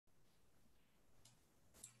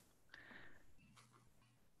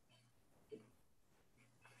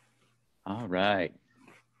All right.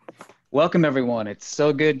 Welcome, everyone. It's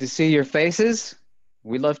so good to see your faces.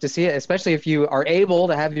 We love to see it, especially if you are able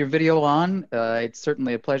to have your video on. It's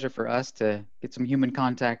certainly a pleasure for us to get some human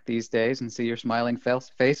contact these days and see your smiling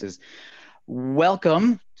faces.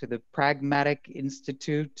 Welcome to the Pragmatic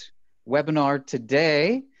Institute webinar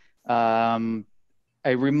today. A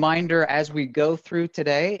reminder as we go through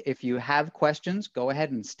today, if you have questions, go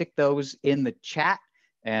ahead and stick those in the chat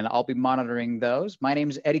and I'll be monitoring those. My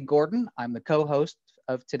name is Eddie Gordon. I'm the co-host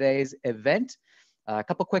of today's event. A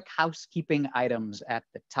couple quick housekeeping items at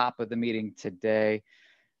the top of the meeting today.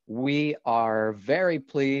 We are very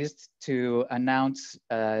pleased to announce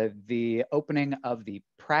the opening of the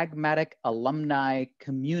Pragmatic Alumni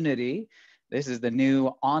Community. This is the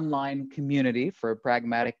new online community for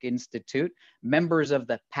Pragmatic Institute. Members of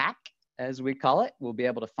the PAC, as we call it, will be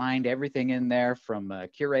able to find everything in there from a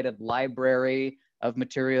curated library of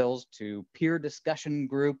materials to peer discussion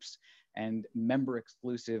groups and member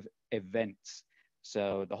exclusive events.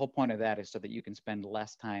 So the whole point of that is so that you can spend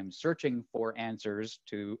less time searching for answers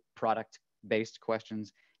to product-based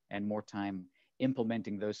questions and more time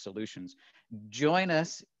implementing those solutions. Join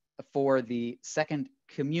us for the second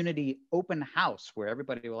community open house where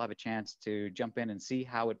everybody will have a chance to jump in and see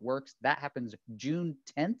how it works. That happens June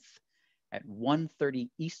 10th at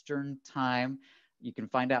 1:30 Eastern time. You can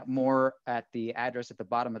find out more at the address at the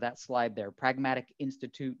bottom of that slide there,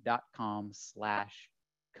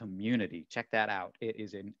 pragmaticinstitute.com/community. Check that out. It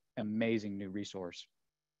is an amazing new resource.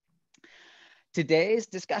 Today's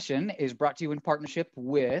discussion is brought to you in partnership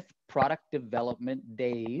with Product Development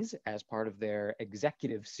Days as part of their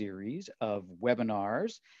executive series of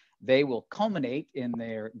webinars. They will culminate in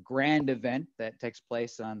their grand event that takes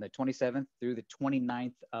place on the 27th through the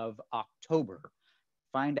 29th of October.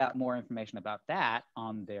 Find out more information about that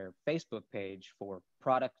on their Facebook page for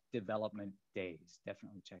Product Development Days.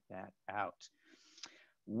 Definitely check that out.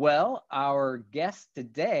 Well, our guest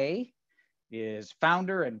today is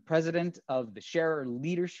founder and president of the Scherer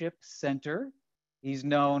Leadership Center. He's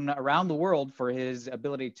known around the world for his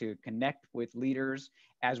ability to connect with leaders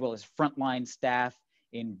as well as frontline staff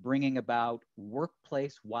in bringing about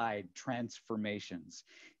workplace-wide transformations.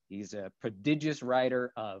 He's a prodigious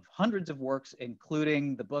writer of hundreds of works,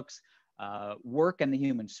 including the books Work and the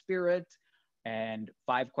Human Spirit and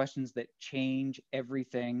 5 Questions That Change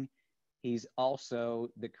Everything. He's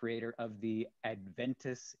also the creator of the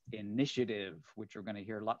Adventus Initiative, which we're going to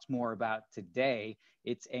hear lots more about today.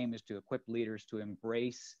 Its aim is to equip leaders to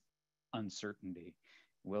embrace uncertainty.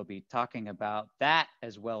 We'll be talking about that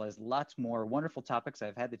as well as lots more wonderful topics.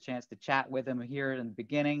 I've had the chance to chat with him here in the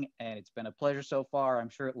beginning, and it's been a pleasure so far. I'm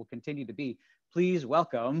sure it will continue to be. Please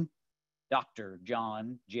welcome Dr.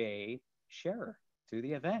 John J. Scherer to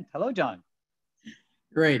the event. Hello, John.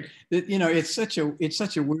 Great. You know, it's such a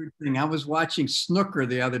weird thing. I was watching snooker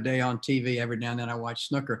the other day on TV. Every now and then I watch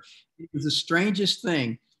snooker. It was the strangest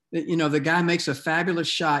thing that, you know, the guy makes a fabulous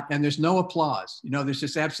shot and there's no applause. You know, there's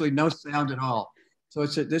just absolutely no sound at all. So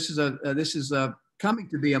this is coming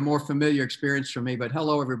to be a more familiar experience for me. But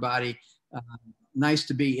hello, everybody. Nice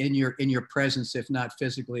to be in your presence, if not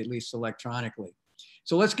physically, at least electronically.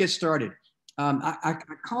 So let's get started. I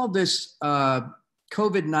call this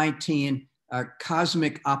COVID-19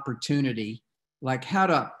 cosmic opportunity, like how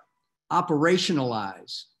to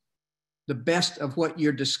operationalize the best of what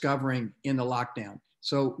you're discovering in the lockdown.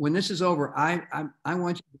 So when this is over, I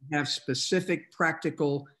want you to have specific,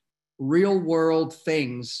 practical, real world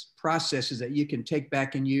things, processes that you can take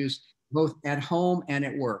back and use both at home and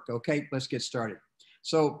at work. Okay, let's get started.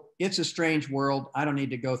 So it's a strange world. I don't need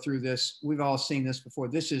to go through this. We've all seen this before.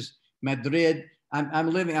 This is Madrid.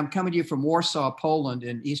 I'm coming to you from Warsaw, Poland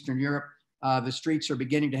in Eastern Europe. The streets are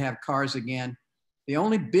beginning to have cars again. The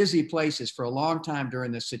only busy places for a long time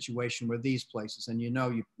during this situation were these places. And you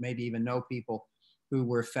maybe even know people who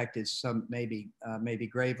were affected, some maybe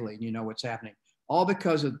gravely, and you know what's happening. All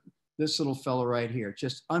because of this little fellow right here.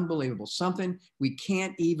 Just unbelievable. Something we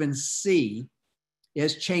can't even see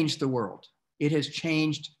has changed the world. It has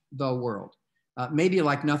changed the world. Maybe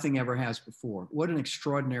like nothing ever has before. What an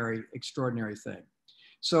extraordinary, extraordinary thing.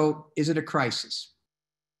 So is it a crisis?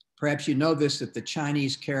 Perhaps you know this, that the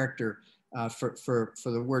Chinese character for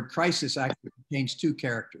the word crisis actually contains 2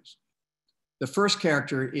 characters. The first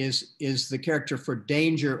character is the character for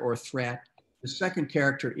danger or threat. The second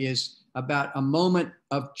character is about a moment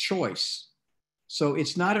of choice. So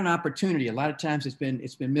it's not an opportunity. A lot of times it's been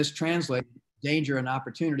mistranslated, danger and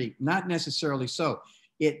opportunity. Not necessarily so.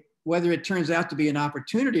 Whether it turns out to be an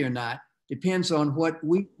opportunity or not depends on what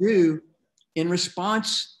we do in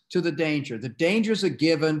response to the danger. The danger is a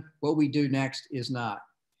given. What we do next is not.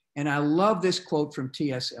 And I love this quote from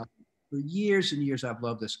T.S. Eliot. For years and years, I've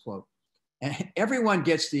loved this quote. And everyone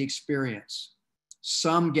gets the experience.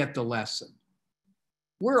 Some get the lesson.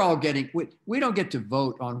 We're all getting, we don't get to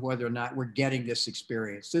vote on whether or not we're getting this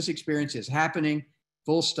experience. This experience is happening,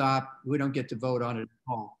 full stop. We don't get to vote on it at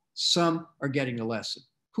all. Some are getting the lesson.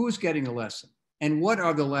 Who's getting the lesson? And what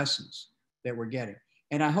are the lessons that we're getting?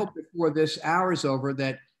 And I hope before this hour is over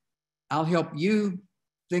that I'll help you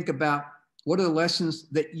think about what are the lessons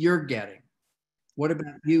that you're getting? What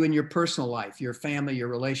about you in your personal life, your family, your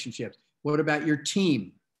relationships? What about your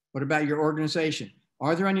team? What about your organization?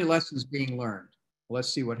 Are there any lessons being learned?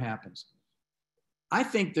 Let's see what happens. I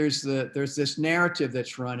think there's this narrative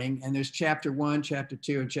that's running, and there's chapter 1, chapter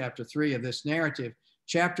 2, and chapter 3 of this narrative.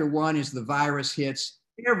 Chapter 1 is the virus hits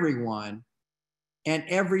everyone, and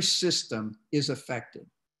every system is affected.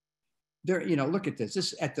 There, you know, look at this.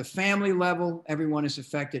 This at the family level, everyone is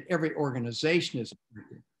affected. Every organization is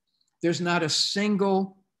affected. There's not a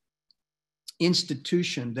single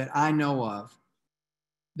institution that I know of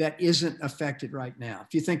that isn't affected right now.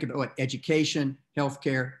 If you think about what education,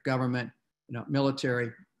 healthcare, government, you know,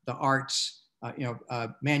 military, the arts,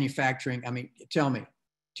 manufacturing. I mean, tell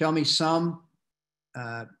me some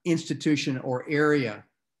institution or area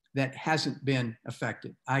that hasn't been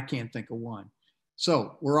affected. I can't think of one.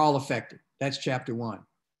 So we're all affected. That's chapter 1.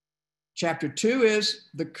 Chapter 2 is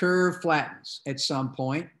the curve flattens at some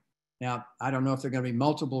point. Now, I don't know if there are going to be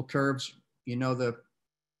multiple curves. You know,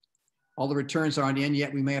 all the returns aren't in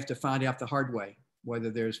yet. We may have to find out the hard way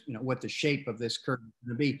whether there's, you know, what the shape of this curve is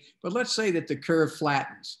going to be. But let's say that the curve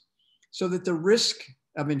flattens so that the risk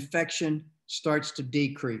of infection starts to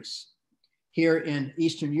decrease. Here in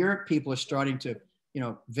Eastern Europe, people are starting to, you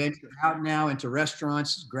know, venture out now into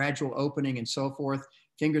restaurants, gradual opening and so forth.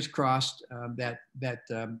 Fingers crossed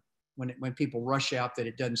when people rush out that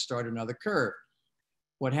it doesn't start another curve.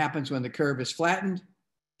 What happens when the curve is flattened?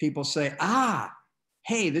 People say,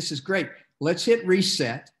 hey, this is great. Let's hit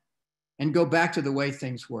reset and go back to the way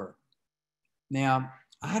things were. Now,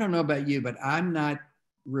 I don't know about you, but I'm not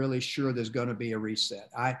really sure there's going to be a reset.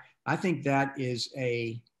 I think that is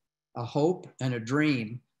a hope and a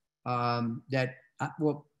dream that,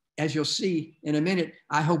 well, as you'll see in a minute,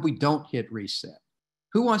 I hope we don't hit reset.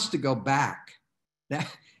 Who wants to go back? That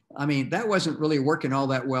wasn't really working all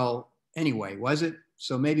that well anyway, was it?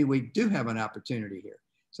 So maybe we do have an opportunity here.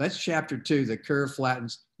 So that's chapter 2, the curve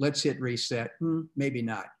flattens. Let's hit reset. Maybe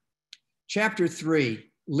not. Chapter 3,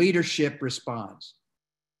 leadership responds.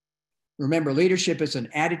 Remember, leadership is an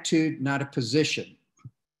attitude, not a position.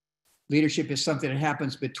 Leadership is something that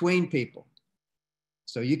happens between people.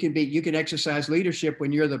 So you can exercise leadership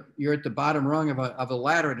when you're at the bottom rung of a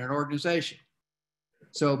ladder in an organization.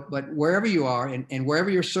 So, but wherever you are and wherever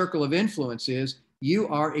your circle of influence is, you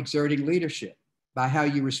are exerting leadership by how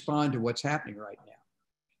you respond to what's happening right now.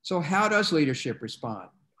 So how does leadership respond?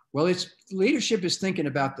 Well, leadership is thinking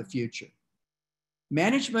about the future.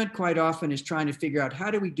 Management quite often is trying to figure out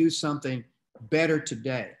how do we do something better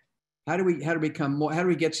today? How do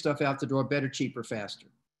we get stuff out the door better, cheaper, faster?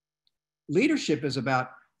 Leadership is about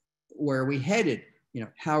where are we headed? You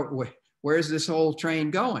know, where is this whole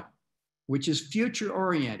train going? Which is future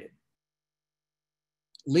oriented.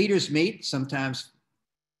 Leaders meet sometimes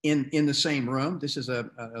in the same room. This is a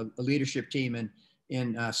leadership team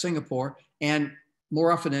in Singapore. And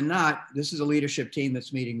more often than not, this is a leadership team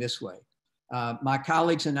that's meeting this way. My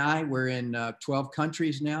colleagues and I, we're in 12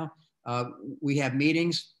 countries now. We have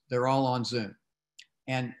meetings, they're all on Zoom.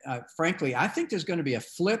 And frankly, I think there's going to be a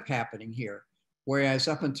flip happening here. Whereas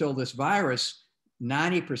up until this virus,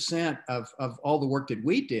 90% of all the work that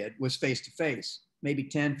we did was face-to-face. Maybe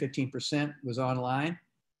 10, 15% was online.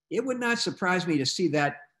 It would not surprise me to see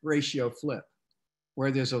that ratio flip, where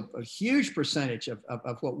there's a huge percentage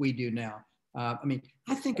of what we do now. I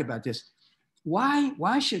think about this.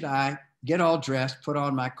 Why should I get all dressed, put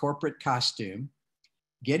on my corporate costume,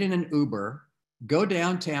 get in an Uber, go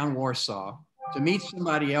downtown Warsaw to meet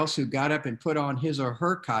somebody else who got up and put on his or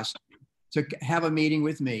her costume to have a meeting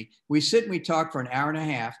with me? We sit and we talk for an hour and a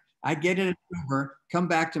half. I get in an Uber, come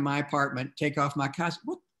back to my apartment, take off my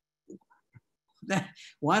costume.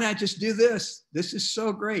 Why not just do this? This is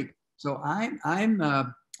so great. So I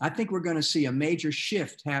think we're going to see a major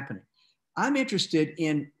shift happening. I'm interested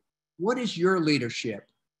in what is your leadership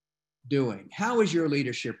doing? How is your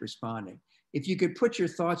leadership responding? If you could put your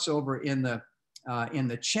thoughts over in the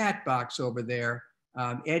chat box over there,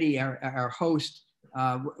 Eddie, our host,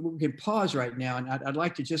 we can pause right now, and I'd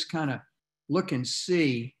like to just kind of look and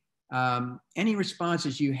see any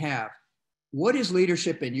responses you have. What is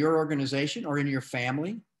leadership in your organization or in your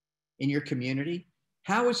family, in your community?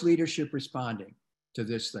 How is leadership responding to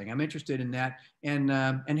this thing? I'm interested in that, and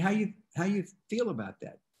how how you feel about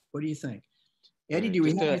that. What do you think? Eddie, do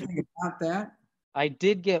we have anything about that? I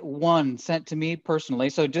did get one sent to me personally.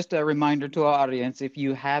 So just a reminder to our audience, if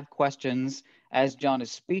you have questions as John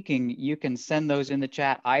is speaking, you can send those in the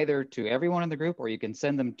chat either to everyone in the group, or you can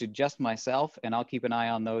send them to just myself, and I'll keep an eye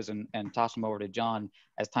on those and toss them over to John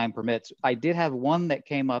as time permits. I did have one that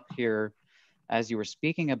came up here as you were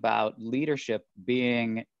speaking about leadership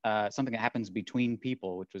being something that happens between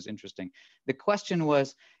people, which was interesting. The question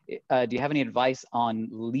was, do you have any advice on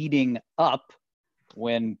leading up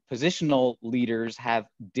when positional leaders have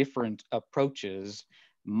different approaches?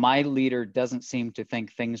 My leader doesn't seem to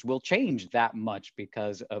think things will change that much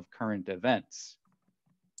because of current events.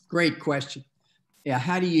 Great question. Yeah,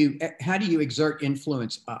 how do you exert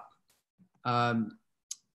influence up?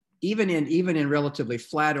 Even in relatively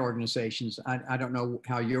flat organizations, I don't know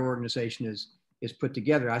how your organization is put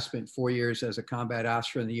together. I spent 4 years as a combat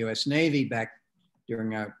officer in the U.S. Navy back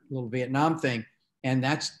during a little Vietnam thing, and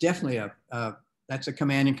that's definitely that's a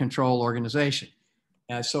command and control organization.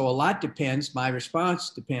 So a lot depends. My response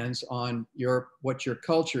depends on what your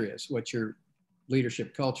culture is, what your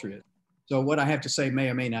leadership culture is. So what I have to say may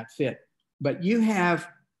or may not fit. But you have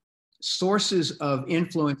sources of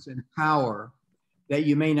influence and power that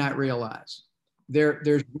you may not realize.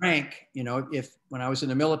 There's rank. You know, if when I was in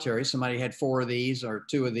the military, somebody had 4 of these or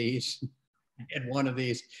 2 of these, and 1 of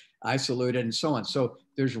these, I saluted, and so on. So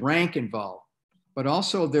there's rank involved. But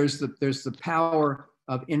also there's the power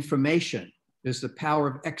of information. There's the power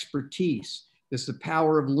of expertise. There's the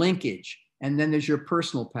power of linkage. And then there's your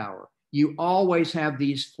personal power. You always have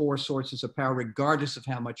these 4 sources of power, regardless of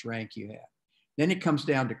how much rank you have. Then it comes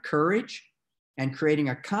down to courage and creating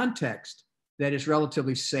a context that is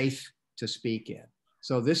relatively safe to speak in.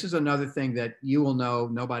 So this is another thing that you will know.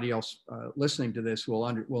 Nobody else listening to this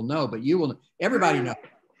will know, but you will. Everybody knows.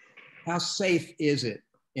 How safe is it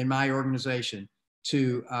in my organization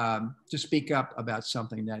to speak up about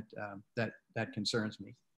something that concerns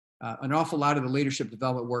me? An awful lot of the leadership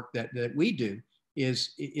development work that we do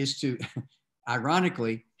is to,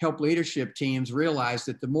 ironically, help leadership teams realize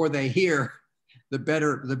that the more they hear, the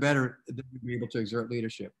better they'll be able to exert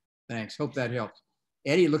leadership. Thanks. Hope that helps.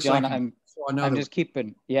 Eddie, it looks John, like I'm just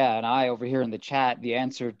keeping an eye over here in the chat. The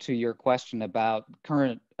answer to your question about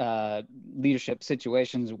current leadership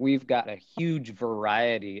situations, we've got a huge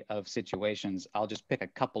variety of situations. I'll just pick a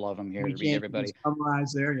couple of them here to read everybody.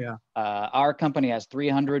 Summarize there, yeah. Our company has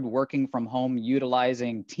 300 working from home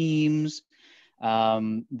utilizing Teams.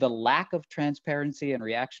 The lack of transparency and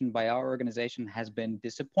reaction by our organization has been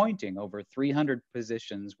disappointing. Over 300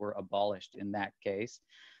 positions were abolished in that case.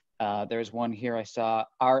 There's one here I saw.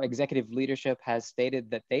 Our executive leadership has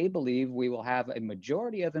stated that they believe we will have a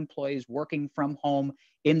majority of employees working from home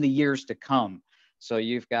in the years to come. So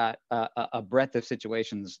you've got a breadth of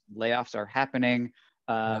situations. Layoffs are happening.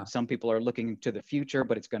 Some people are looking to the future,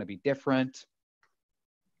 but it's going to be different.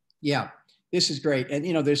 Yeah, this is great. And,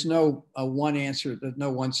 you know, there's no one answer, there's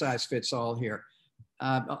no one size fits all here.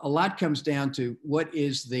 A lot comes down to what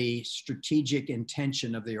is the strategic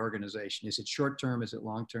intention of the organization. Is it short-term? Is it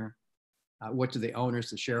long-term? What do the owners,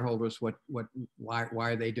 the shareholders, why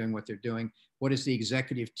are they doing what they're doing? What is the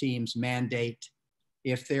executive team's mandate?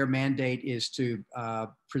 If their mandate is to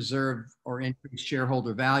preserve or increase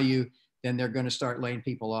shareholder value, then they're going to start laying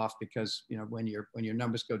people off because, you know, when your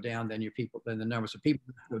numbers go down, then the numbers of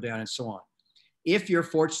people go down, and so on. If you're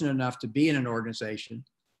fortunate enough to be in an organization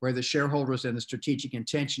where the shareholders and the strategic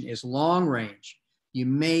intention is long range, you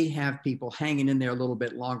may have people hanging in there a little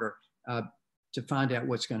bit longer to find out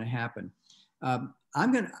what's going to happen.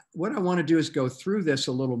 What I want to do is go through this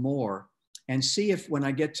a little more and see if, when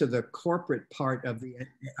I get to the corporate part of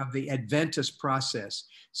the Adventus process,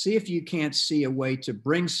 see if you can't see a way to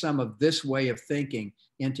bring some of this way of thinking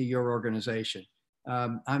into your organization.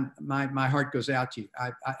 My heart goes out to you.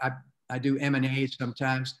 I do M&As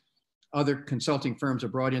sometimes. Other consulting firms are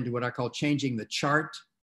brought into what I call changing the chart.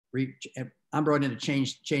 I'm brought into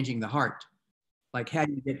changing the heart. Like how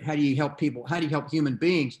do you help people? How do you help human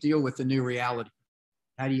beings deal with the new reality?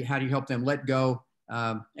 How do you help them let go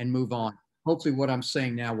and move on? Hopefully what I'm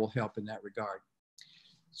saying now will help in that regard.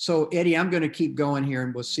 So Eddie, I'm going to keep going here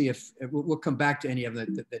and we'll see if we'll come back to any of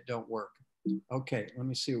them that don't work. Okay, let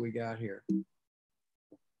me see what we got here.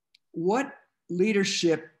 What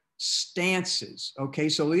leadership stances? Okay,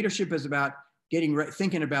 so leadership is about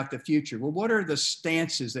thinking about the future. Well, what are the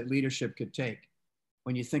stances that leadership could take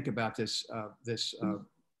when you think about this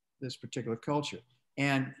particular culture?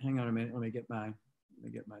 And hang on a minute, let me get my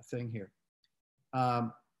thing here.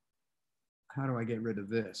 How do I get rid of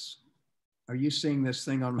this? Are you seeing this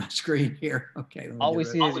thing on my screen here? Okay. All we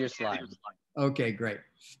see is your slide. Okay, great.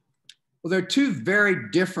 Well, there are two very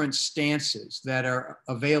different stances that are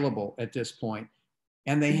available at this point,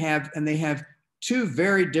 and they have two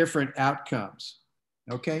very different outcomes.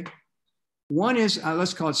 Okay, one is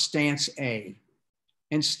let's call it stance A,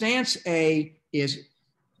 and stance A is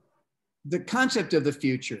the concept of the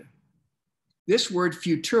future. This word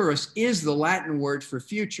futurus is the Latin word for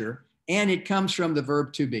future, and it comes from the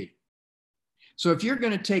verb to be. So if you're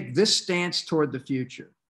going to take this stance toward the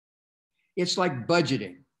future, it's like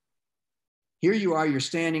budgeting. Here you are, you're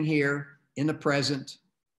standing here in the present.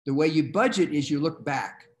 The way you budget is you look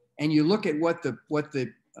back and you look at what the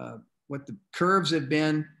curves have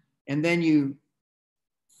been, and then you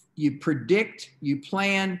predict, you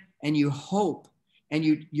plan, and you hope, and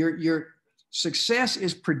your success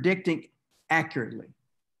is predicting accurately.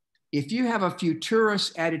 If you have a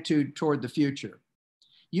futurist attitude toward the future,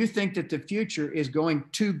 you think that the future is going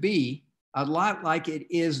to be a lot like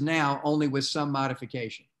it is now, only with some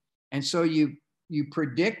modification. And so you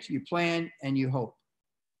predict, you plan, and you hope.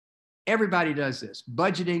 Everybody does this.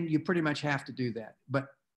 Budgeting, you pretty much have to do that, but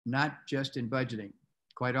not just in budgeting.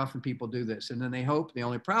 Quite often people do this, and then they hope. The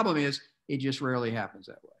only problem is it just rarely happens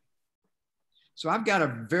that way. So I've got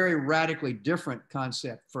a very radically different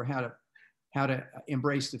concept for how to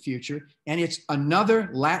embrace the future. And it's another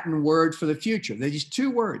Latin word for the future. There's two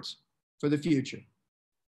words for the future.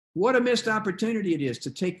 What a missed opportunity it is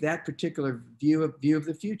to take that particular view of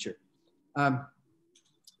the future.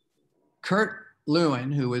 Kurt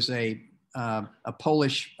Lewin, who was a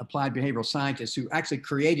Polish applied behavioral scientist who actually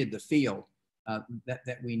created the field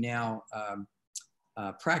that we now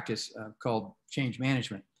practice called change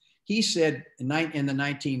management. He said in the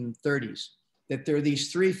 1930s that there are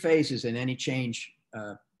these three phases in any change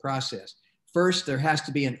process. First, there has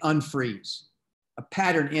to be an unfreeze, a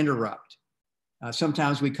pattern interrupt.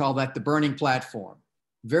 Sometimes we call that the burning platform.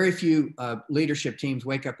 Very few leadership teams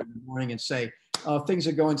wake up in the morning and say, oh, things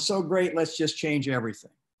are going so great, let's just change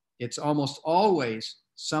everything. It's almost always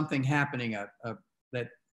something happening that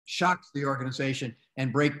shocks the organization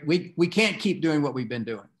and we can't keep doing what we've been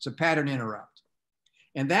doing. It's a pattern interrupt.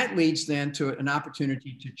 And that leads then to an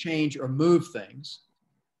opportunity to change or move things.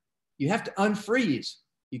 You have to unfreeze.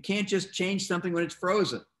 You can't just change something when it's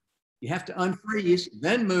frozen. You have to unfreeze,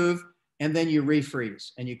 then move, and then you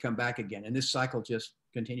refreeze and you come back again. And this cycle just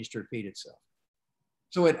continues to repeat itself.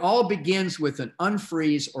 So it all begins with an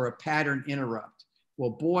unfreeze or a pattern interrupt. Well,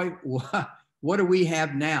 boy, what do we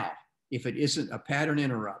have now if it isn't a pattern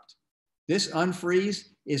interrupt? This unfreeze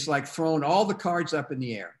is like throwing all the cards up in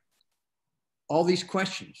the air. All these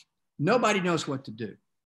questions. Nobody knows what to do.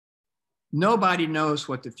 Nobody knows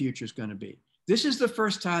what the future is going to be. This is the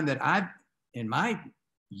first time that in my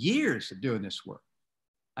years of doing this work,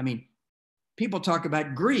 I mean, people talk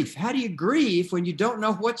about grief. How do you grieve when you don't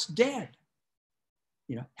know what's dead?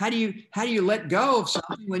 You know, how do you let go of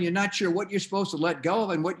something when you're not sure what you're supposed to let go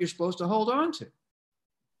of and what you're supposed to hold on to?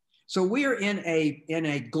 So we're in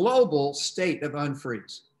a global state of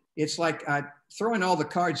unfreeze. It's like throwing all the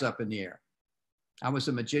cards up in the air. I was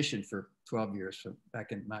a magician for 12 years,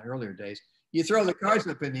 back in my earlier days. You throw the cards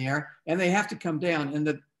up in the air and they have to come down.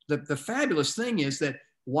 And the fabulous thing is that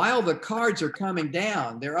while the cards are coming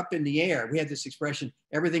down, they're up in the air. We had this expression,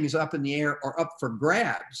 everything is up in the air or up for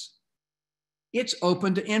grabs. It's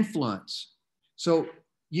open to influence. So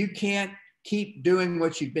you can't keep doing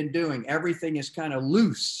what you've been doing. Everything is kind of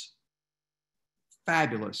loose.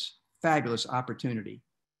 Fabulous, fabulous opportunity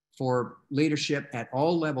for leadership at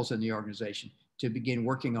all levels in the organization to begin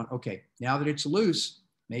working on, okay, now that it's loose,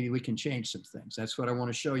 maybe we can change some things. That's what I want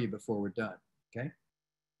to show you before we're done, okay?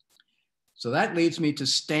 So that leads me to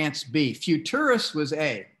stance B. Futurus was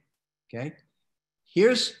A, okay?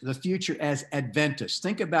 Here's the future as Adventus.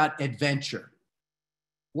 Think about adventure.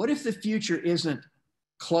 What if the future isn't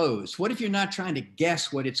closed? What if you're not trying to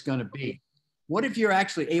guess what it's going to be? What if you're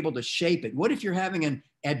actually able to shape it? What if you're having an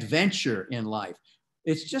adventure in life?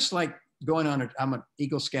 It's just like going on, I'm an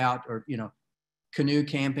Eagle Scout or, canoe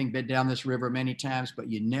camping, been down this river many times,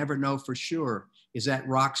 but you never know for sure. Is that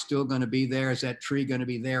rock still going to be there? Is that tree going to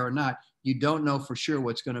be there or not? You don't know for sure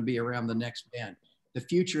what's going to be around the next bend. The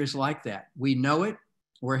future is like that. We know it.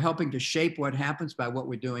 We're helping to shape what happens by what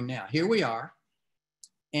we're doing now. Here we are.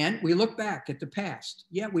 And we look back at the past.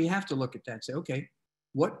 Yeah, we have to look at that and say, okay,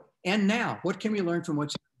 and now, what can we learn from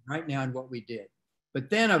what's right now and what we did? But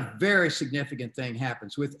then a very significant thing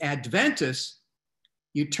happens. With Adventus,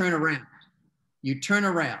 you turn around. You turn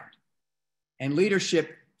around. And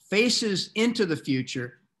leadership faces into the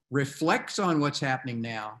future, reflects on what's happening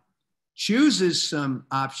now, chooses some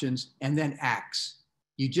options, and then acts.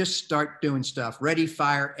 You just start doing stuff. Ready,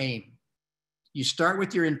 fire, aim. You start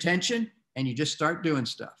with your intention, and you just start doing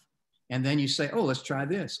stuff. And then you say, oh, let's try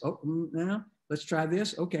this. Oh, no, let's try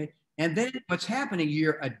this. Okay. And then what's happening,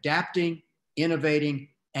 you're adapting, innovating,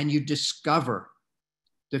 and you discover.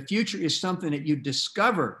 The future is something that you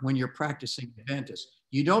discover when you're practicing Adventus.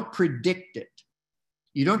 You don't predict it.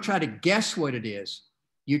 You don't try to guess what it is.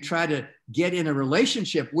 You try to get in a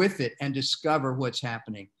relationship with it and discover what's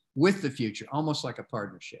happening with the future, almost like a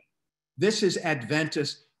partnership. This is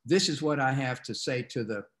Adventus. This is what I have to say to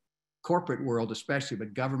the corporate world, especially,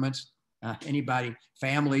 but governments, anybody,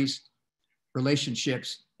 families,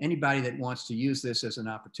 relationships, anybody that wants to use this as an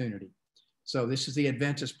opportunity. So this is the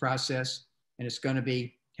Adventus process, and it's going to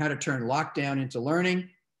be how to turn lockdown into learning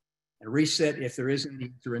and reset if there is a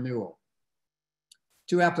need to renewal.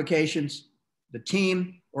 2 applications, the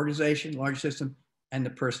team, organization, large system, and the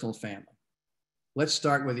personal family. Let's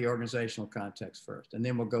start with the organizational context first, and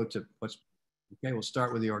then we'll go to what's, okay, we'll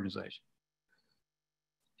start with the organization.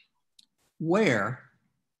 Where,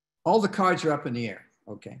 all the cards are up in the air,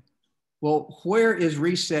 okay? Well, where is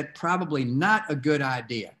reset probably not a good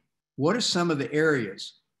idea? What are some of the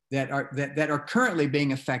areas that are currently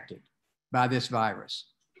being affected by this virus?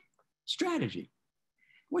 Strategy.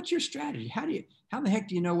 What's your strategy? How the heck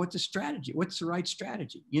do you know what the strategy, what's the right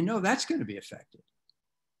strategy? You know that's going to be affected.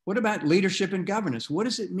 What about leadership and governance? What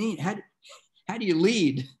does it mean? How do you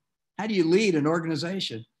lead? How do you lead an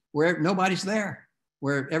organization where nobody's there,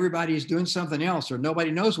 where everybody is doing something else, or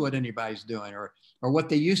nobody knows what anybody's doing, or what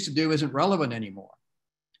they used to do isn't relevant anymore?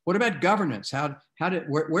 What about governance?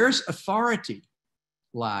 Where's authority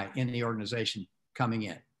lie in the organization coming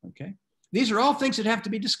in? Okay, these are all things that have to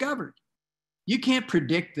be discovered. You can't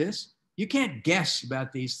predict this. You can't guess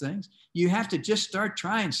about these things. You have to just start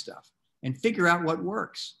trying stuff and figure out what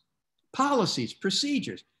works. Policies,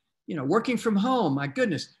 procedures, you know, working from home, my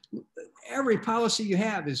goodness, every policy you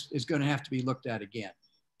have is going to have to be looked at again.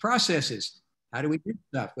 Processes, how do we do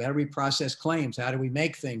stuff? How do we process claims? How do we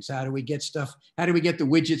make things? How do we get stuff? How do we get the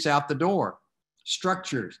widgets out the door?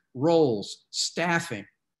 Structures, roles, staffing.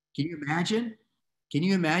 Can you imagine? Can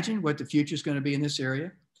you imagine what the future is going to be in this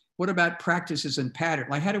area? What about practices and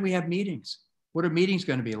patterns? Like, how do we have meetings? What are meetings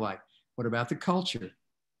going to be like? What about the culture?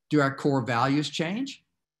 Do our core values change?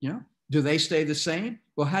 You know, do they stay the same?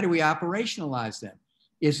 Well, how do we operationalize them?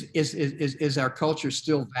 Is our culture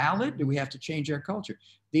still valid? Do we have to change our culture?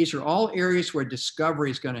 These are all areas where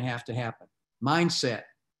discovery is going to happen. Mindset,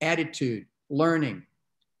 attitude, learning,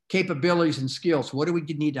 capabilities and skills. What do we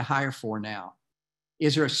need to hire for now?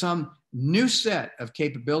 Is there some new set of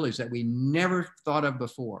capabilities that we never thought of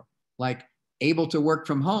before? Like able to work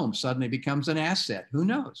from home suddenly becomes an asset. Who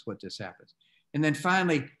knows what this happens? And then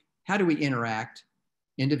finally, how do we interact?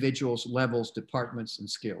 Individuals, levels, departments, and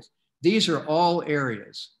skills. These are all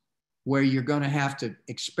areas where you're going to have to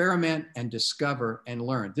experiment and discover and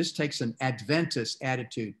learn. This takes an Adventus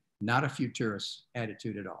attitude, not a futurist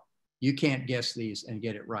attitude at all. You can't guess these and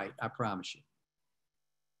get it right, I promise you.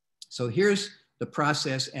 So here's the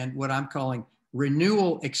process and what I'm calling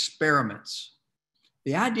renewal experiments.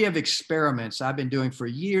 The idea of experiments I've been doing for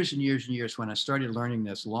years and years and years when I started learning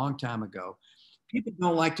this a long time ago. People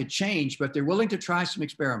don't like to change, but they're willing to try some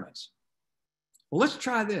experiments. Well, let's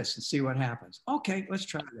try this and see what happens. Okay, let's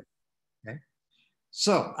try this. Okay.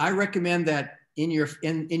 So I recommend that in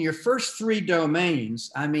your first 3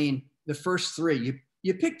 domains, I mean, the first 3,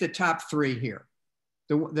 you pick the top 3 here.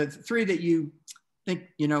 The 3 that you think,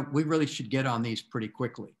 you know, we really should get on these pretty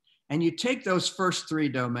quickly. And you take those first 3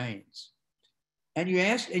 domains and you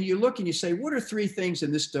ask, and you look and you say, what are 3 things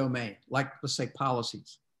in this domain? Like, let's say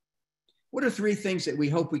policies. What are 3 things that we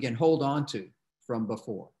hope we can hold on to from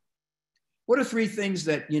before? What are 3 things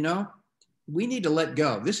that, you know, we need to let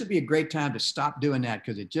go? This would be a great time to stop doing that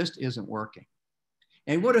because it just isn't working.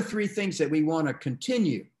 And what are 3 things that we want to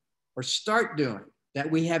continue or start doing that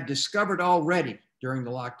we have discovered already during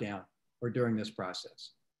the lockdown or during this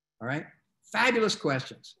process? All right. Fabulous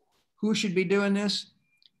questions. Who should be doing this?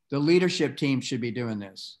 The leadership team should be doing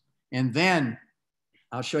this. And then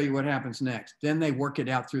I'll show you what happens next. Then they work it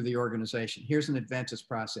out through the organization. Here's an Adventus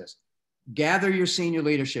process. Gather your senior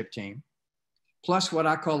leadership team, plus what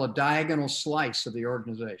I call a diagonal slice of the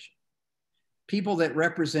organization. People that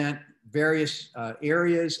represent various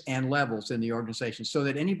areas and levels in the organization so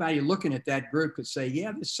that anybody looking at that group could say,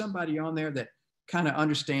 yeah, there's somebody on there that kind of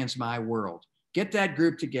understands my world. Get that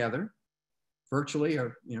group together virtually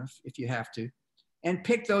or, you know, if you have to, and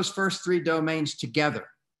pick those first 3 domains together.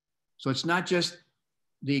 So it's not just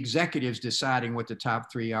the executives deciding what the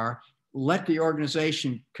top 3 are. Let the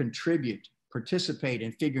organization contribute, participate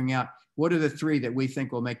in figuring out what are the 3 that we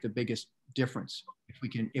think will make the biggest difference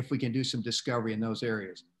if we can do some discovery in those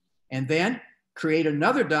areas. And then create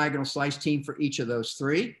another diagonal slice team for each of those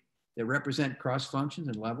 3 that represent cross functions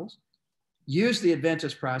and levels. Use the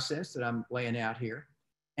Adventus process that I'm laying out here.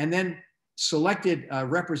 And then selected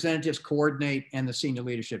representatives coordinate and the senior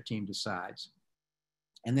leadership team decides.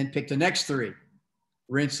 And then pick the next three.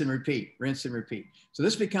 Rinse and repeat, rinse and repeat. So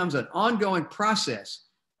this becomes an ongoing process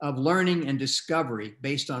of learning and discovery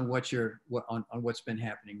based on what's been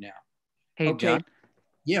happening now. Hey, okay. John.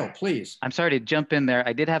 Yeah, please. I'm sorry to jump in there.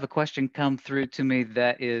 I did have a question come through to me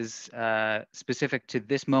that is specific to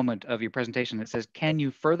this moment of your presentation. It says, can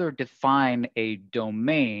you further define a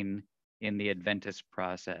domain in the Adventus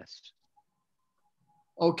process?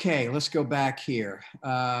 Okay, let's go back here.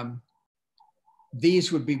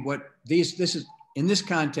 These would be this is, in this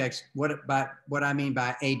context, what I mean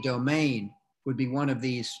by a domain would be one of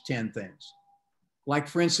these 10 things. Like,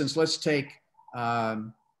 for instance, let's take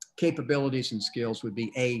capabilities and skills would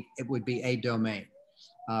be a domain.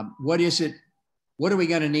 What is it? What are we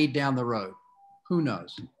going to need down the road? Who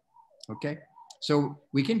knows? Okay, so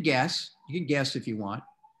we can guess. You can guess if you want,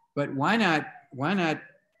 but why not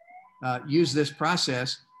use this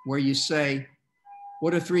process where you say,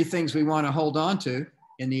 what are 3 things we want to hold on to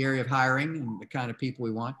in the area of hiring and the kind of people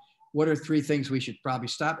we want? What are 3 things we should probably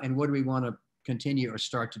stop? And what do we want to continue or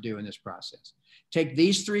start to do in this process? Take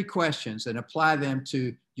these 3 questions and apply them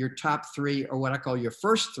to your top 3, or what I call your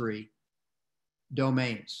first 3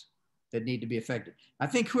 domains that need to be affected. I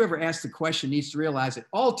think whoever asked the question needs to realize that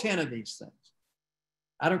all 10 of these things,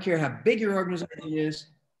 I don't care how big your organization is,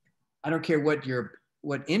 I don't care what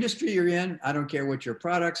industry you're in, I don't care what your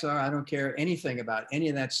products are, I don't care anything about any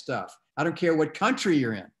of that stuff. I don't care what country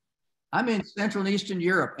you're in. I'm in Central and Eastern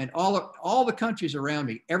Europe, and all the countries around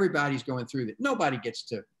me, everybody's going through that. Nobody gets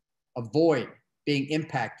to avoid being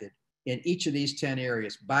impacted in each of these 10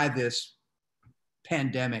 areas by this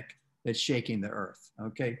pandemic that's shaking the earth.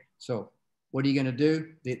 Okay, so what are you going to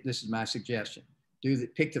do? This is my suggestion.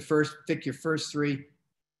 Pick your first 3,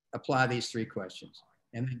 apply these 3 questions,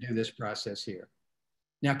 and then do this process here.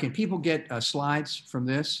 Now, can people get slides from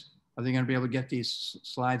this? Are they going to be able to get these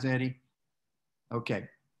slides, Eddie? Okay.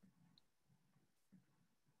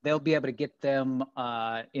 They'll be able to get them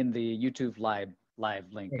in the YouTube live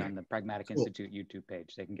link on the Pragmatic Institute YouTube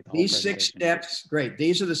page. They can get the whole presentation. These 6 steps, great.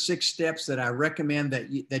 These are the 6 steps that I recommend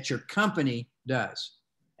that your company does.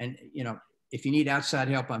 And if you need outside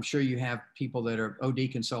help, I'm sure you have people that are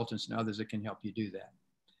OD consultants and others that can help you do that.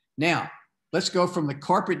 Now, let's go from the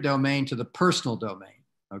corporate domain to the personal domain.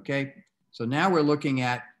 Okay, so now we're looking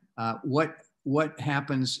at what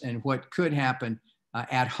happens and what could happen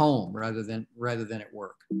at home rather than at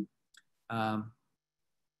work.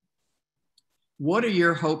 What are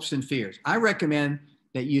your hopes and fears? I recommend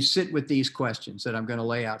that you sit with these questions that I'm going to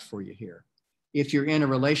lay out for you here. If you're in a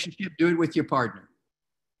relationship, do it with your partner.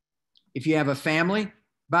 If you have a family,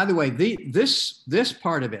 by the way, this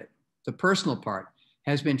part of it, the personal part,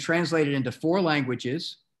 has been translated into 4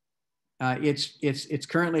 languages. It's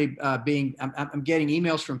currently I'm getting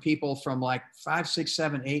emails from people from like 5, 6,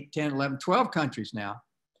 7, 8, 10, 11, 12 countries now.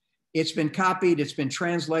 It's been copied, it's been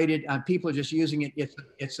translated, people are just using it.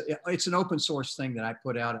 It's an open source thing that I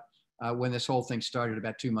put out when this whole thing started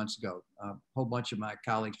about 2 months ago. A whole bunch of my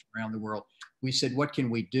colleagues around the world, we said, what can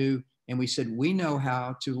we do? And we said, we know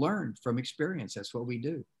how to learn from experience. That's what we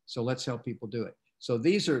do. So let's help people do it. So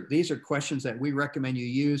these are questions that we recommend you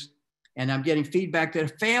use. And I'm getting feedback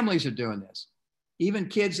that families are doing this. Even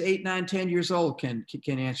kids 8, 9, 10 years old can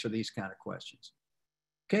answer these kind of questions.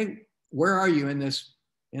 Okay, where are you in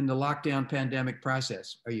the lockdown pandemic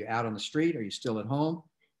process? Are you out on the street? Are you still at home?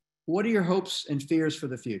 What are your hopes and fears for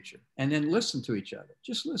the future? And then listen to each other.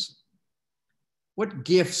 Just listen. What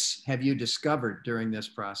gifts have you discovered during this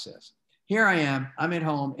process? Here I am. I'm at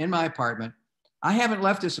home in my apartment. I haven't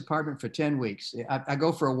left this apartment for 10 weeks. I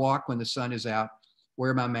go for a walk when the sun is out,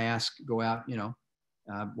 wear my mask, go out,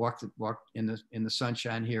 walk in the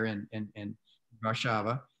sunshine here in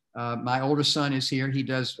Warsaw. My older son is here. He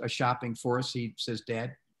does a shopping for us. He says,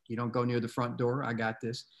 Dad, you don't go near the front door. I got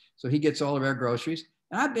this. So he gets all of our groceries.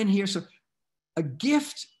 And I've been here. So a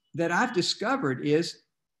gift that I've discovered is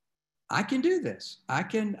I can do this.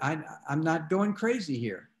 I'm not going crazy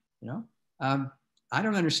here. I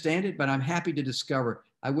don't understand it, but I'm happy to discover.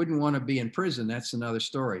 I wouldn't want to be in prison. That's another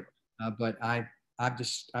story. But I've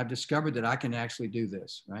discovered that I can actually do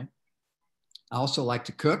this, right? I also like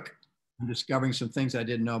to cook. I'm discovering some things I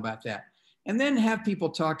didn't know about that. And then have people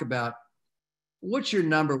talk about what's your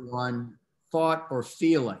number one thought or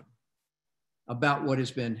feeling about what has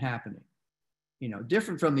been happening?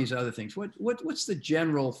 Different from these other things. What's the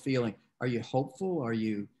general feeling? Are you hopeful? Are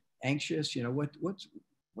you anxious?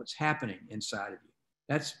 What's happening inside of you?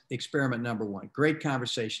 That's experiment number 1. Great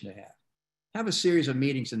conversation to have. have a series of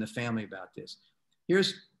meetings in the family about this.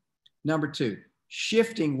 Here's number 2,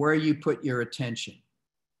 shifting where you put your attention.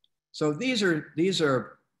 So these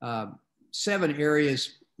are 7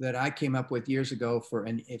 areas that I came up with years ago for,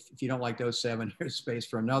 and if you don't like those 7, here's space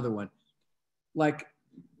for another one. Like,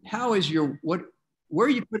 how is where are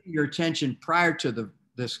you putting your attention prior to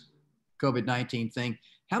this COVID-19 thing?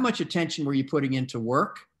 How much attention were you putting into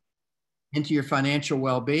work, into your financial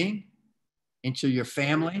well-being, into your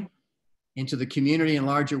family, into the community and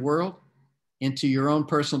larger world, into your own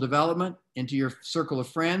personal development, into your circle of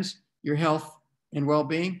friends, your health and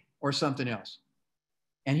well-being, or something else?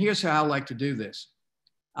 And here's how I like to do this.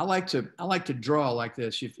 I like to draw like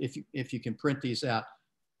this. If you can print these out,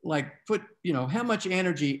 like put, how much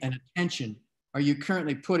energy and attention are you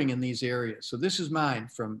currently putting in these areas? So this is mine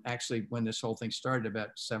from actually when this whole thing started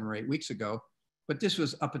about 7 or 8 weeks ago, but this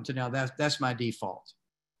was up until now, that's my default.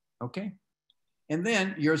 Okay. And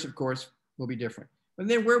then yours, of course, will be different. But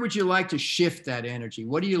then where would you like to shift that energy?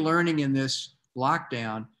 What are you learning in this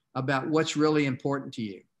lockdown about what's really important to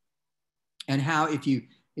you? And how, if you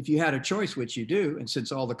had a choice, which you do, and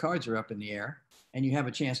since all the cards are up in the air and you have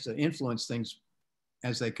a chance to influence things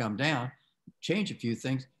as they come down, change a few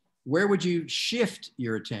things, where would you shift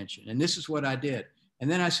your attention? And this is what I did. And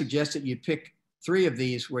then I suggested you pick 3 of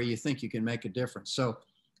these where you think you can make a difference. So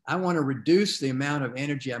I want to reduce the amount of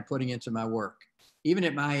energy I'm putting into my work. Even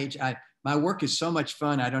at my age, my work is so much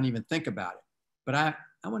fun, I don't even think about it. But I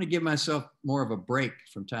want to give myself more of a break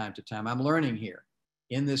from time to time. I'm learning here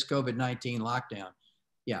in this COVID-19 lockdown.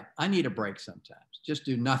 Yeah, I need a break sometimes. Just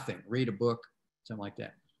do nothing, read a book, something like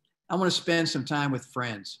that. I want to spend some time with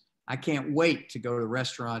friends. I can't wait to go to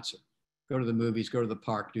restaurants, go to the movies, go to the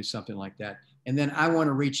park, do something like that. And then I want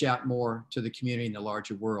to reach out more to the community and the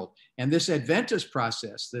larger world. And this Adventus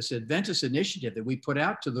process, this Adventus initiative that we put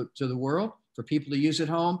out to the world for people to use at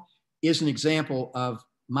home is an example of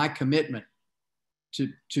my commitment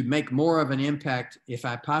to make more of an impact, if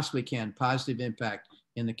I possibly can, positive impact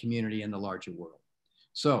in the community and the larger world.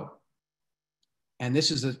 So, and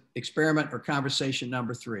this is an experiment or conversation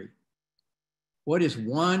number 3. What is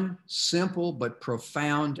one simple but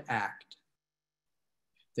profound act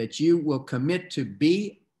that you will commit to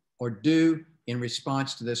be or do in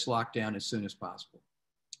response to this lockdown as soon as possible?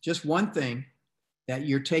 Just one thing that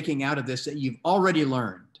you're taking out of this that you've already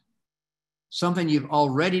learned, something you've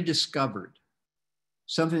already discovered,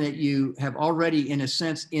 something that you have already, in a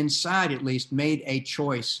sense, inside at least, made a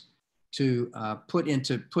choice to put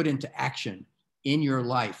into action in your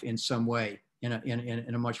life in some way, in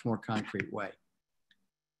a much more concrete way.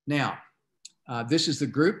 Now, this is the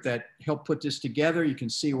group that helped put this together. You can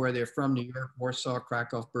see where they're from: New York, Warsaw,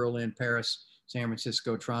 Krakow, Berlin, Paris, San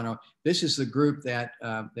Francisco, Toronto. This is the group that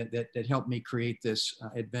helped me create this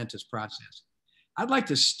Adventus process. I'd like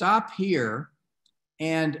to stop here,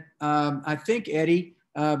 and I think, Eddie,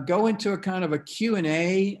 go into a kind of a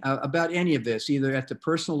Q&A about any of this, either at the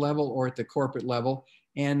personal level or at the corporate level,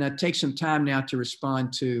 and take some time now to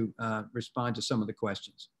respond to some of the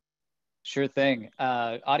questions. Sure thing.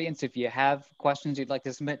 Audience, if you have questions you'd like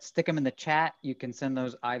to submit, stick them in the chat. You can send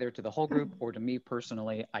those either to the whole group or to me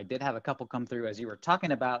personally. I did have a couple come through as you were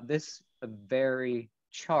talking about this very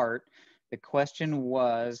chart. The question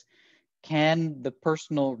was, can the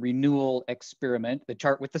personal renewal experiment, the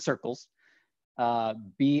chart with the circles,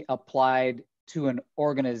 be applied to an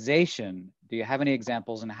organization? Do you have any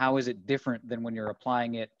examples, and how is it different than when you're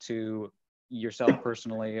applying it to yourself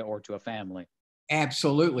personally or to a family?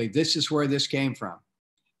 Absolutely. This is where this came from.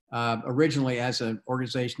 Originally as an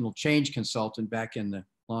organizational change consultant back in the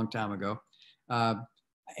long time ago.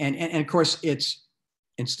 And of course, it's,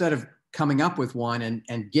 instead of coming up with one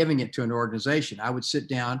and giving it to an organization, I would sit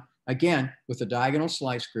down again with the diagonal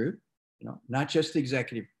slice group, not just the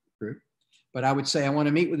executive group, but I would say, I want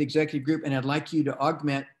to meet with the executive group, and I'd like you to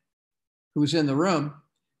augment who's in the room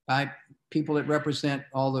by people that represent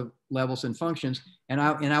all the levels and functions. And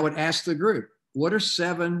I would ask the group, what are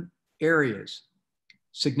 7 areas,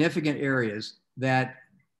 significant areas, that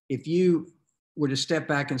if you were to step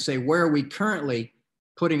back and say, where are we currently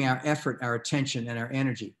putting our effort, our attention, and our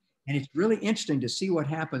energy? And it's really interesting to see what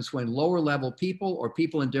happens when lower level people or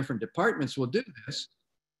people in different departments will do this.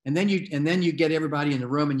 And then you get everybody in the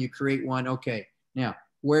room and you create one. Okay, now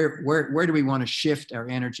where do we want to shift our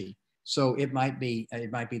energy? So it might be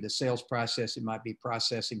the sales process, it might be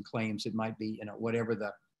processing claims, it might be whatever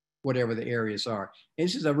the areas are.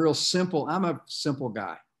 This is a real simple. I'm a simple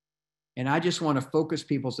guy, and I just want to focus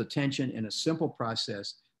people's attention in a simple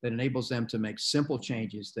process that enables them to make simple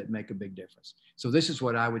changes that make a big difference. So this is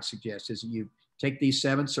what I would suggest: is you take these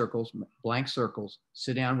 7 circles, blank circles,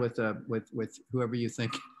 sit down with whoever you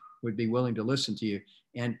think would be willing to listen to you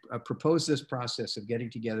and propose this process of getting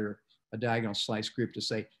together a diagonal slice group to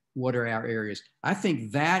say, what are our areas? I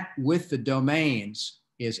think that with the domains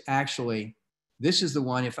is actually, this is the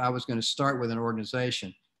one, if I was going to start with an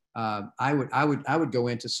organization, I would go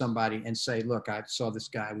into somebody and say, look, I saw this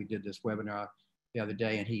guy, we did this webinar the other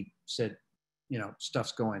day, and he said, you know,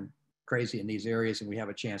 stuff's going crazy in these areas and we have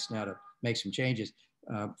a chance now to make some changes.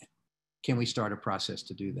 Can we start a process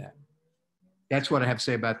to do that? That's what I have to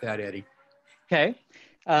say about that, Eddie. Okay.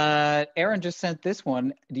 Aaron just sent this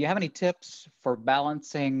one. Do you have any tips for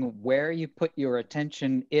balancing where you put your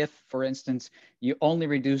attention if, for instance, you only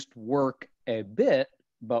reduced work a bit,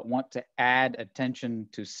 but want to add attention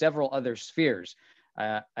to several other spheres?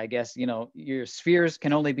 I guess, you know, your spheres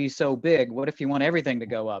can only be so big. What if you want everything to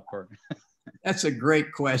go up? Or That's a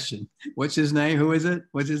great question. What's his name? Who is it?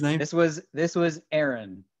 What's his name? This was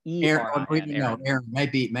Aaron. Aaron. No, Aaron.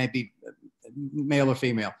 Maybe male or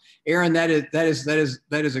female. Aaron, that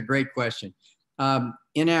is a great question.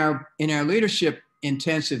 In our leadership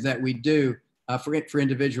intensive that we do for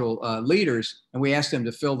individual leaders, and we ask them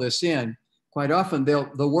to fill this in. Quite often they'll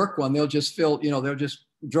work one. They'll just fill. You know, they'll just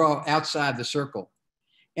draw outside the circle.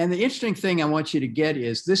 And the interesting thing I want you to get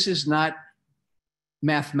is this is not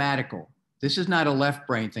mathematical. This is not a left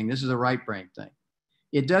brain thing. This is a right brain thing.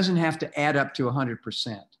 It doesn't have to add up to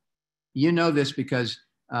 100%. You know this because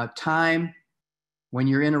time, when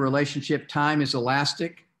you're in a relationship, time is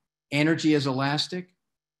elastic, energy is elastic.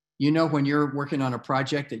 You know, when you're working on a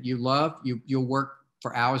project that you love, you'll work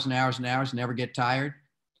for hours and hours and hours, never get tired.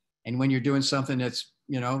 And when you're doing something that's,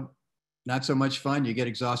 you know, not so much fun, you get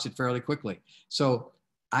exhausted fairly quickly. So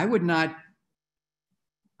I would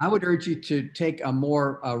urge you to take a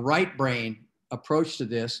more right brain approach to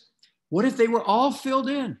this. What if they were all filled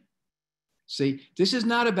in? See, this is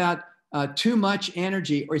not about too much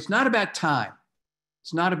energy, or it's not about time.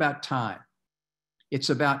 It's not about time.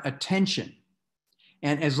 It's about attention.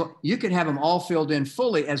 And you could have them all filled in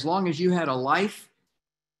fully as long as you had a life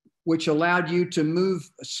which allowed you to move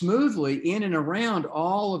smoothly in and around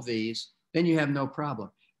all of these, then you have no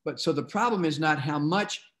problem. But so the problem is not how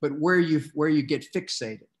much, but where you get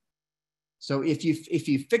fixated. So if you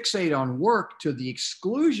fixate on work to the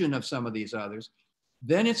exclusion of some of these others,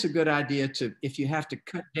 then it's a good idea to, if you have to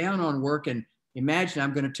cut down on work and imagine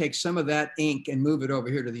I'm going to take some of that ink and move it over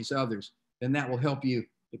here to these others, then that will help you.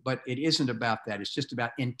 But it isn't about that. It's just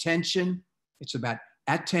about intention. It's about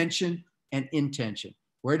attention and intention.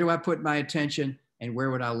 Where do I put my attention and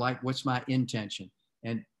where would I like, what's my intention?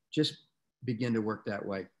 And just begin to work that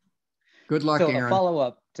way. Good luck, Aaron. So a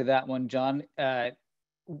follow-up to that one, John.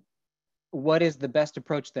 What is the best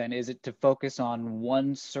approach then? Is it to focus on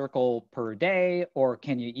one circle per day, or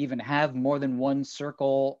can you even have more than one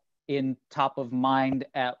circle in top of mind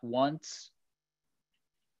at once?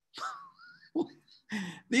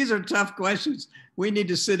 These are tough questions. We need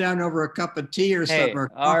to sit down over a cup of tea or something. Or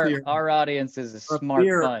our audience is a smart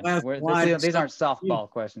bunch. These aren't softball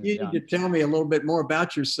questions. You need to tell me a little bit more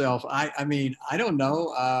about yourself. I mean, I don't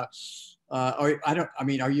know. Are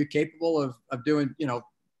you capable of doing, you know,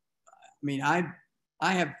 I mean, I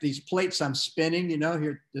have these plates I'm spinning, you know,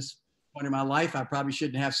 here, this point in my life, I probably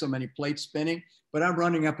shouldn't have so many plates spinning, but I'm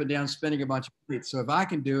running up and down, spinning a bunch of plates. So if I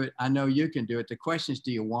can do it, I know you can do it. The question is,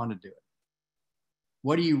 do you want to do it?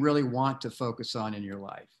 What do you really want to focus on in your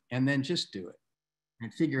life? And then just do it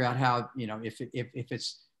and figure out how, you know, if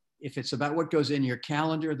it's about what goes in your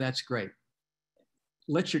calendar, that's great.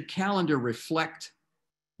 Let your calendar reflect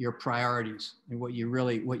your priorities and what you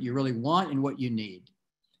really want and what you need.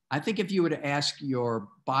 I think if you were to ask your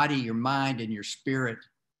body, your mind, and your spirit,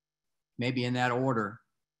 maybe in that order,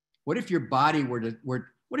 what if your body were to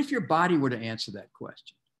answer that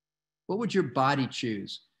question? What would your body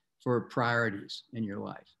choose for priorities in your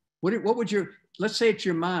life? What would your, let's say it's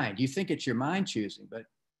your mind. You think it's your mind choosing, but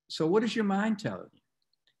so what is your mind telling you?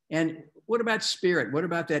 And what about spirit? What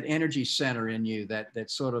about that energy center in you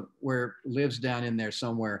that sort of where it lives down in there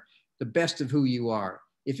somewhere, the best of who you are?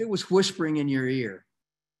 If it was whispering in your ear,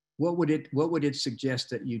 what would it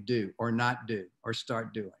suggest that you do or not do or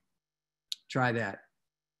start doing? Try that.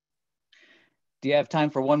 Do you have time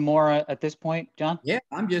for one more at this point, John? Yeah,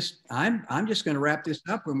 I'm just going to wrap this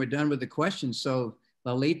up when we're done with the questions. So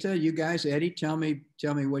Lalita, you guys, Eddie, tell me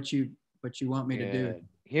what you want me to do.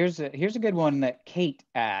 Here's a good one that Kate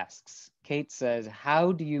asks. Kate says,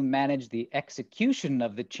 how do you manage the execution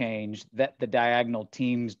of the change that the diagonal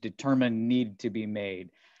teams determine need to be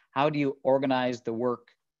made? How do you organize the work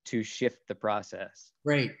to shift the process?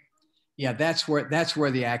 Great. Yeah, that's where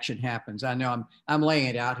the action happens. I know I'm laying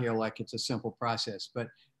it out here like it's a simple process, but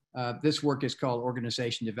this work is called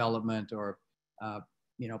organization development, or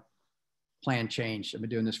plan change. I've been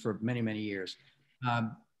doing this for many, many years.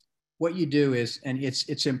 What you do is, and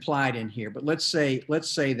it's implied in here, but let's say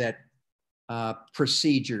that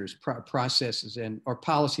procedures, processes, or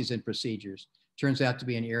policies and procedures turns out to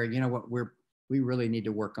be an area. You know what? We really need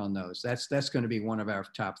to work on those. That's going to be one of our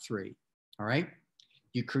top 3. All right.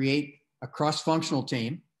 You create a cross-functional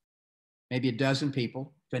team, maybe a dozen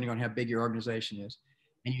people, depending on how big your organization is,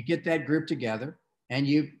 and you get that group together and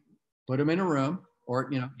you put them in a room, or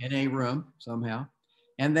in a room somehow,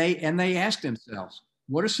 and they ask themselves,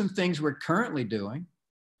 what are some things we're currently doing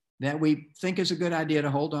that we think is a good idea to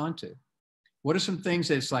hold on to? What are some things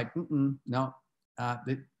that it's like, no,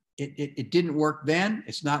 it didn't work then,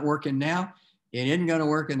 it's not working now, it isn't going to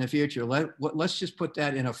work in the future. Let's just put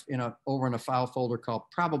that over in a file folder called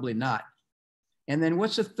probably not. And then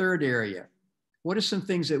what's the third area? What are some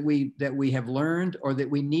things that we have learned or that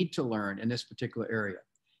we need to learn in this particular area?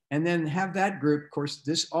 And then have that group, of course,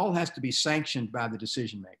 this all has to be sanctioned by the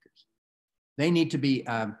decision makers. They need to be,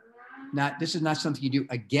 this is not something you do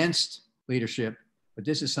against leadership, but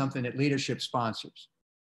this is something that leadership sponsors.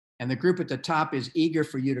 And the group at the top is eager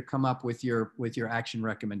for you to come up with your action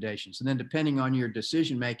recommendations. And then depending on your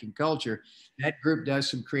decision-making culture, that group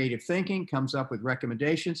does some creative thinking, comes up with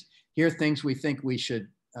recommendations. Here are things we think we should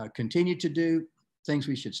continue to do, things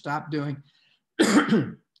we should stop doing,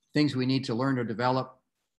 things we need to learn or develop.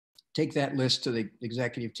 Take that list to the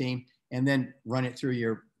executive team and then run it through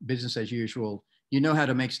your business as usual. You know how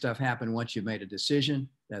to make stuff happen once you've made a decision.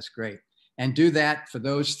 That's great. And do that for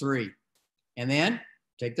those 3. And then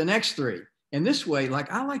take the next 3. And this way, like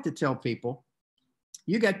I like to tell people,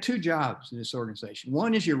 you got 2 jobs in this organization.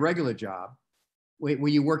 One is your regular job where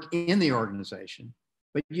you work in the organization,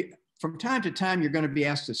 but from time to time, you're going to be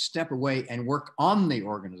asked to step away and work on the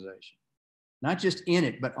organization, not just in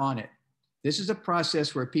it, but on it. This is a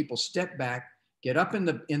process where people step back, get up in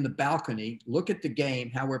the balcony, look at the game,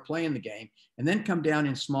 how we're playing the game, and then come down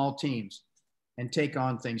in small teams and take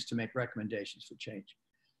on things to make recommendations for change.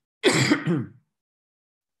 A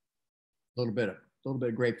little bit of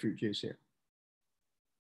grapefruit juice here.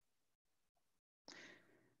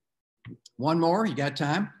 One more, you got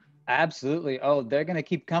time? Absolutely. Oh, they're going to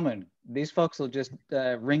keep coming. These folks will just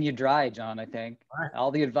wring you dry, John, I think. All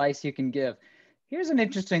the advice you can give. Here's an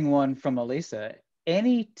interesting one from Elisa.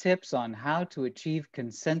 Any tips on how to achieve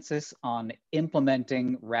consensus on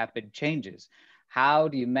implementing rapid changes? How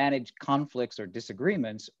do you manage conflicts or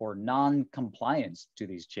disagreements or non-compliance to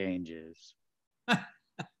these changes?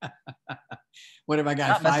 What have I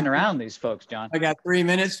got? Not messing around, these folks, John. I got 3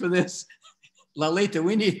 minutes for this. Lalita,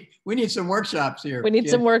 we need some workshops here. We need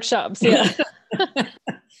some workshops, yeah.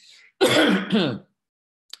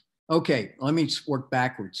 Okay, let me work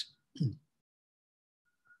backwards.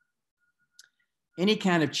 Any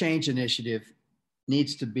kind of change initiative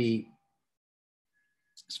needs to be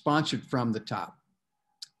sponsored from the top.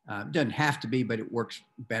 It doesn't have to be, but it works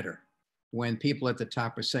better when people at the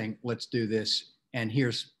top are saying, let's do this, and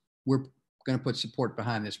we're going to put support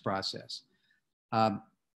behind this process.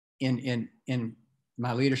 In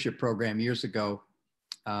my leadership program years ago,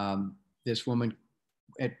 this woman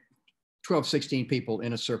at 12, 16 people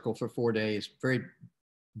in a circle for 4 days, very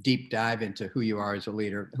deep dive into who you are as a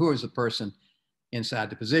leader, who is the person inside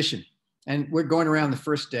the position. And we're going around the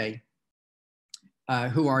first day,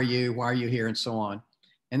 who are you, why are you here, and so on.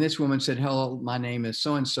 And this woman said, hello, my name is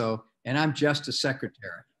so-and-so, and I'm just a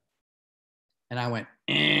secretary. And I went,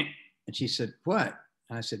 eh. And she said, what?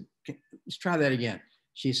 And I said, let's try that again.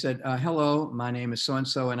 She said, hello, my name is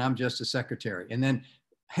so-and-so, and I'm just a secretary. And then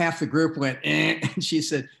half the group went, eh. And she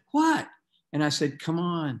said, what? And I said, come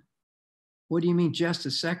on. What do you mean just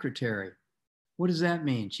a secretary? What does that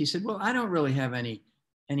mean? She said, well, I don't really have any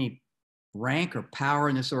rank or power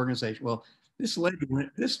in this organization. Well, this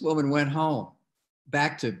woman went home,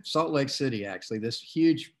 back to Salt Lake City, actually, this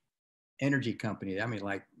huge energy company. I mean,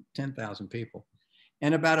 like 10,000 people.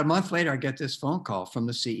 And about a month later, I get this phone call from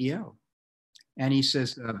the CEO. And he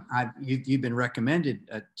says, you've been recommended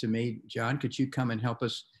to me, John, could you come and help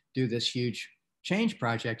us do this huge change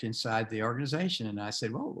project inside the organization? And I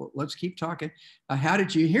said, well, let's keep talking. How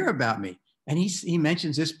did you hear about me? And he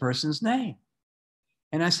mentions this person's name.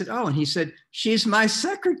 And I said, oh, and he said, she's my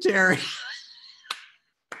secretary.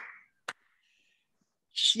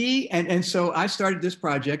 And so I started this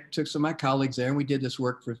project, took some of my colleagues there, and we did this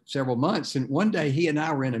work for several months. And one day he and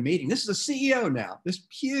I were in a meeting. This is a CEO now, this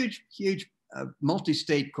huge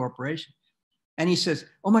multi-state corporation. And he says,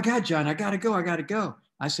 oh my God, John, I got to go.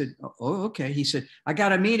 I said, oh, okay. He said, I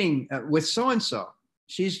got a meeting with so-and-so.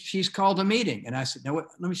 She's called a meeting. And I said, no,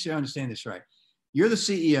 let me see if I understand this right. You're the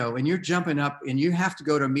CEO and you're jumping up and you have to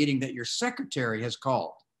go to a meeting that your secretary has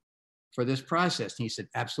called. for this process? And he said,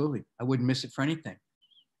 absolutely. I wouldn't miss it for anything.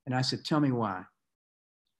 And I said, tell me why.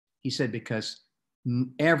 He said, because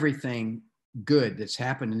everything good that's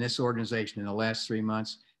happened in this organization in the last 3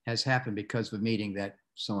 months has happened because of a meeting that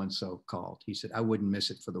so-and-so called. He said, I wouldn't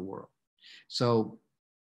miss it for the world. So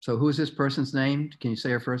who is this person's name? Can you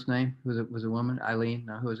say her first name? Was it a woman? Eileen?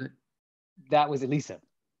 No, who is it? That was Elisa.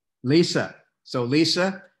 Lisa. So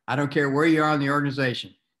Lisa, I don't care where you are in the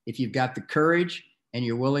organization. If you've got the courage and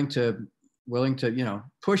you're willing to,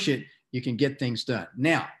 push it, you can get things done.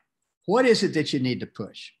 Now, what is it that you need to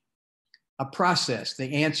push? A process.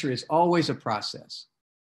 The answer is always a process.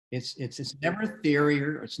 It's never a theory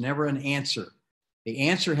or it's never an answer. The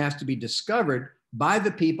answer has to be discovered by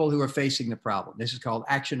the people who are facing the problem. This is called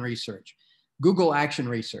action research. Google action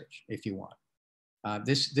research if you want.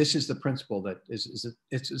 This is the principle that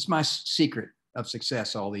it's my secret of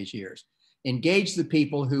success all these years. Engage the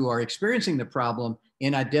people who are experiencing the problem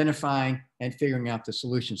in identifying and figuring out the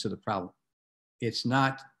solutions to the problem. It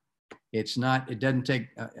doesn't take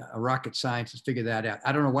a rocket science to figure that out.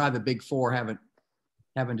 I don't know why the big four haven't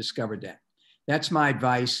discovered that. That's my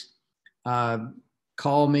advice.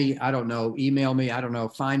 Call me, I don't know, email me, I don't know,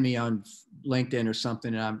 find me on LinkedIn or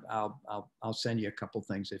something, and I'll send you a couple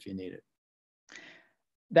things if you need it.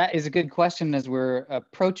 That is a good question as we're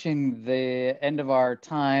approaching the end of our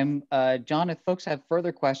time. John, if folks have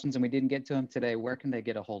further questions and we didn't get to them today, where can they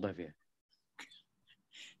get a hold of you?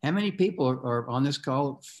 How many people are on this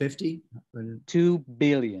call? 50? 2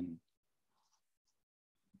 billion.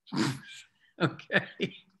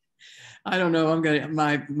 Okay. I don't know.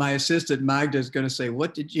 My assistant Magda is gonna say,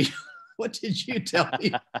 what did you tell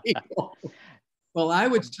these people? Well, I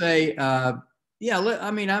would say, yeah.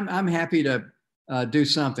 I mean, I'm happy to do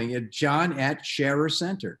something. John at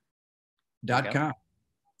SchererCenter.com.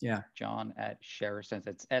 Yeah. John at Scherer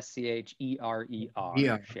Center. It's SCHERER.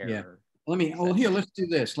 Yeah. Scherer. Here, let's do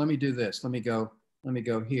this. Let me do this. Let me go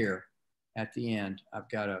here at the end. I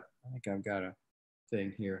think I've got a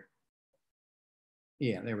thing here.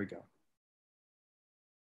 Yeah, there we go.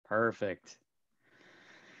 Perfect.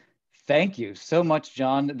 Thank you so much,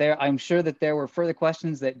 John. I'm sure that there were further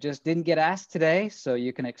questions that just didn't get asked today, so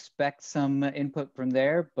you can expect some input from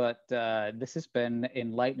there, but this has been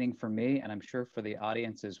enlightening for me, and I'm sure for the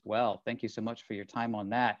audience as well. Thank you so much for your time on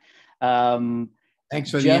that.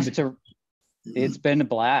 Thanks for the invitation. It's been a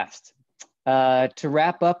blast. To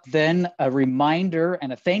wrap up then, a reminder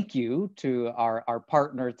and a thank you to our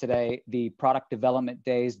partner today, the Product Development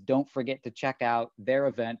Days. Don't forget to check out their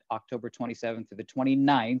event, October 27th to the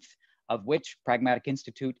 29th, of which Pragmatic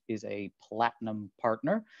Institute is a platinum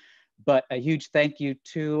partner. But a huge thank you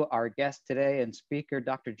to our guest today and speaker,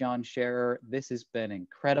 Dr. John Scherer. This has been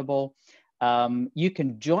incredible. You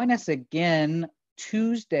can join us again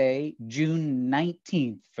Tuesday, June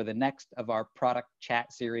 19th for the next of our product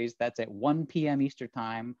chat series. That's at 1 p.m. Eastern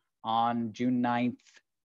time on June 9th.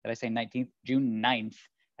 Did I say 19th? June 9th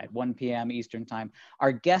at 1 p.m. Eastern time.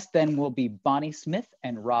 Our guest then will be Bonnie Smith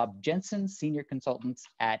and Rob Jensen, senior consultants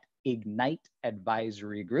at Ignite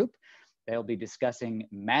Advisory Group. They'll be discussing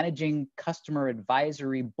managing customer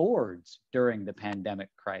advisory boards during the pandemic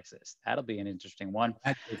crisis. That'll be an interesting one.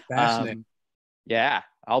 That's fascinating. Yeah,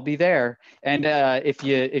 I'll be there. And if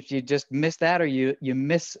you just miss that or you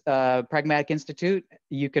miss Pragmatic Institute,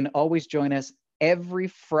 you can always join us every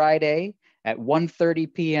Friday at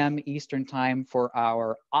 1:30 p.m. Eastern time for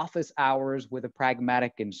our office hours with a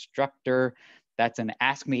Pragmatic instructor. That's an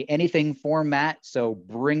Ask Me Anything format. So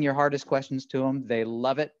bring your hardest questions to them. They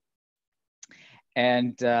love it.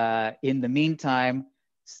 And in the meantime,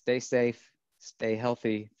 stay safe, stay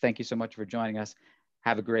healthy. Thank you so much for joining us.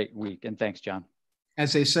 Have a great week. And thanks, John.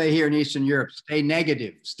 As they say here in Eastern Europe, stay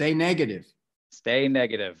negative, stay negative. Stay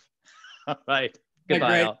negative. All right.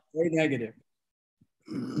 Goodbye. Stay negative.